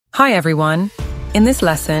Hi everyone! In this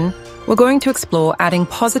lesson, we're going to explore adding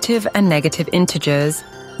positive and negative integers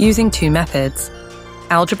using two methods,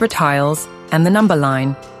 Algebra Tiles and the number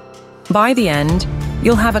line. By the end,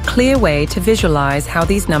 you'll have a clear way to visualize how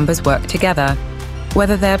these numbers work together,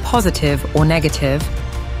 whether they're positive or negative.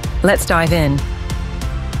 Let's dive in.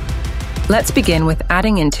 Let's begin with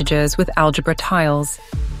adding integers with Algebra Tiles.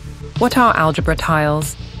 What are Algebra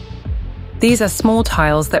Tiles? These are small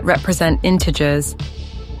tiles that represent integers.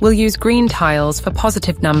 We'll use green tiles for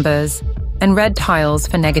positive numbers and red tiles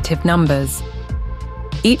for negative numbers.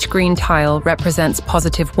 Each green tile represents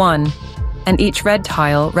positive 1, and each red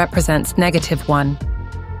tile represents negative 1.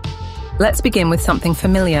 Let's begin with something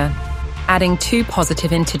familiar, adding two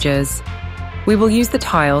positive integers. We will use the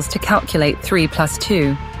tiles to calculate 3 plus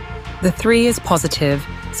 2. The 3 is positive,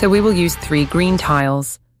 so we will use 3 green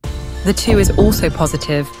tiles. The 2 is also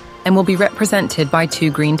positive and will be represented by 2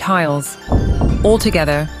 green tiles.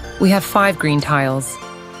 Altogether, we have 5 green tiles.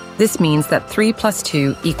 This means that 3 plus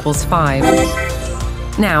 2 equals 5.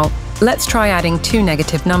 Now, let's try adding two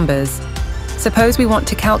negative numbers. Suppose we want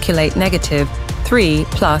to calculate negative 3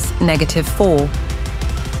 plus negative 4.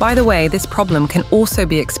 By the way, this problem can also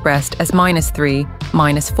be expressed as -3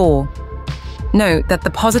 minus 4. Note that the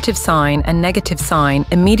positive sign and negative sign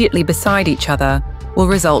immediately beside each other will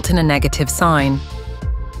result in a negative sign.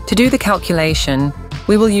 To do the calculation,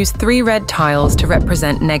 we will use 3 red tiles to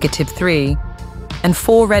represent -3 and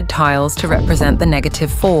 4 red tiles to represent the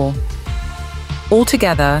 -4.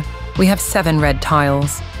 Altogether, we have 7 red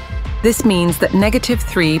tiles. This means that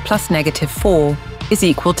 -3 plus -4 is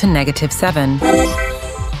equal to -7.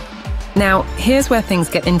 Now, here's where things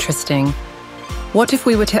get interesting. What if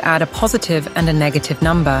we were to add a positive and a negative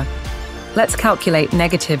number? Let's calculate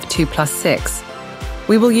 -2 plus 6.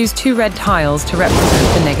 We will use 2 red tiles to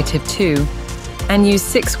represent the -2 and use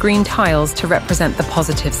 6 green tiles to represent the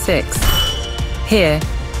positive 6. Here,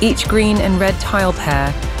 each green and red tile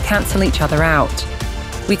pair cancel each other out.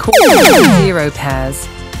 We call them 0 pairs.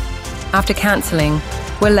 After cancelling,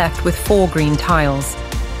 we're left with 4 green tiles.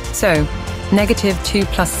 So, -2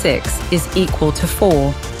 plus 6 is equal to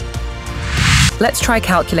 4. Let's try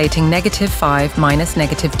calculating -5 minus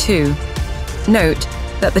 -2. Note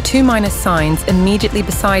that the 2 minus signs immediately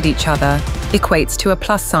beside each other equates to a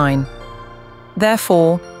plus sign.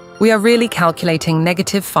 Therefore, we are really calculating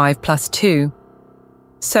 -5 plus 2.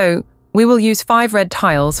 So, we will use 5 red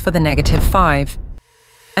tiles for the -5,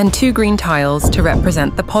 and 2 green tiles to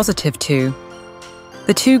represent the positive 2.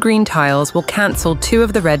 The 2 green tiles will cancel 2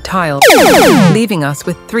 of the red tiles, leaving us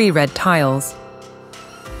with 3 red tiles.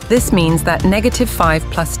 This means that -5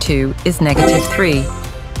 plus 2 is -3.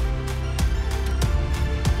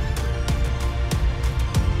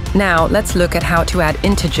 Now, let's look at how to add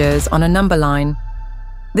integers on a number line.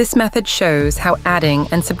 This method shows how adding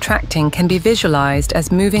and subtracting can be visualized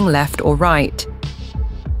as moving left or right.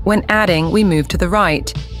 When adding, we move to the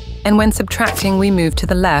right, and when subtracting, we move to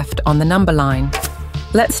the left on the number line.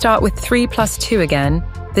 Let's start with 3 plus 2 again,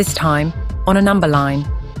 this time on a number line.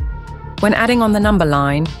 When adding on the number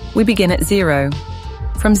line, we begin at 0.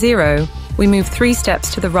 From 0, we move 3 steps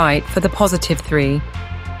to the right for the positive 3.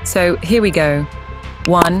 So here we go.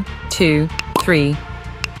 1, 2, 3,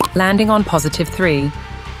 landing on positive 3.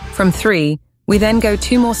 From 3, we then go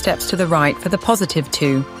 2 more steps to the right for the positive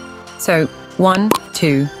 2. So 1,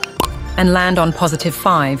 2, and land on positive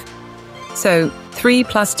 5. So 3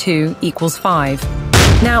 plus 2 equals 5.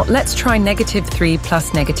 Now let's try -3 plus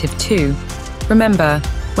 -2. Remember,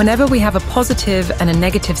 whenever we have a positive and a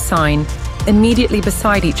negative sign immediately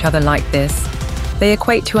beside each other like this, they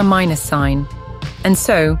equate to a minus sign. And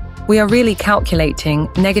so, we are really calculating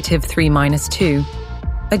 -3 minus 2.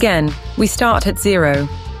 Again, we start at 0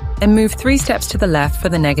 and move 3 steps to the left for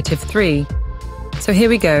the -3. So here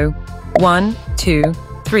we go, 1, 2,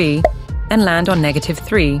 3, and land on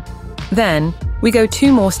 -3. Then, we go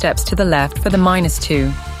 2 more steps to the left for the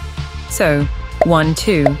 -2. So, 1,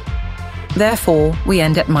 2. Therefore, we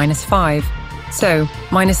end at -5. So,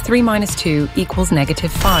 -3 minus 2 equals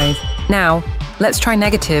 -5. Now, let's try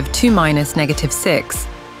 -2 minus -6.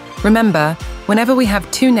 Remember, whenever we have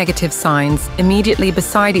 2 negative signs immediately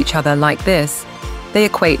beside each other like this, they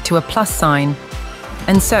equate to a plus sign.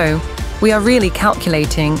 And so, we are really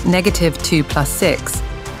calculating -2 plus 6.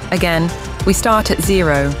 Again, we start at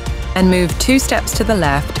 0 and move 2 steps to the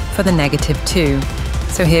left for the -2.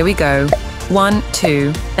 So here we go, 1,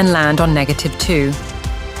 2, and land on -2.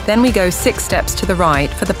 Then we go 6 steps to the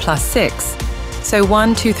right for the plus 6. So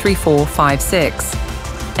 1, 2, 3, 4, 5, 6,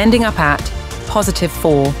 ending up at positive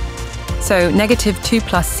 4. So -2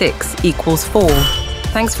 plus 6 equals 4.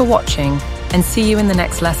 Thanks for watching, and see you in the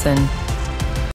next lesson.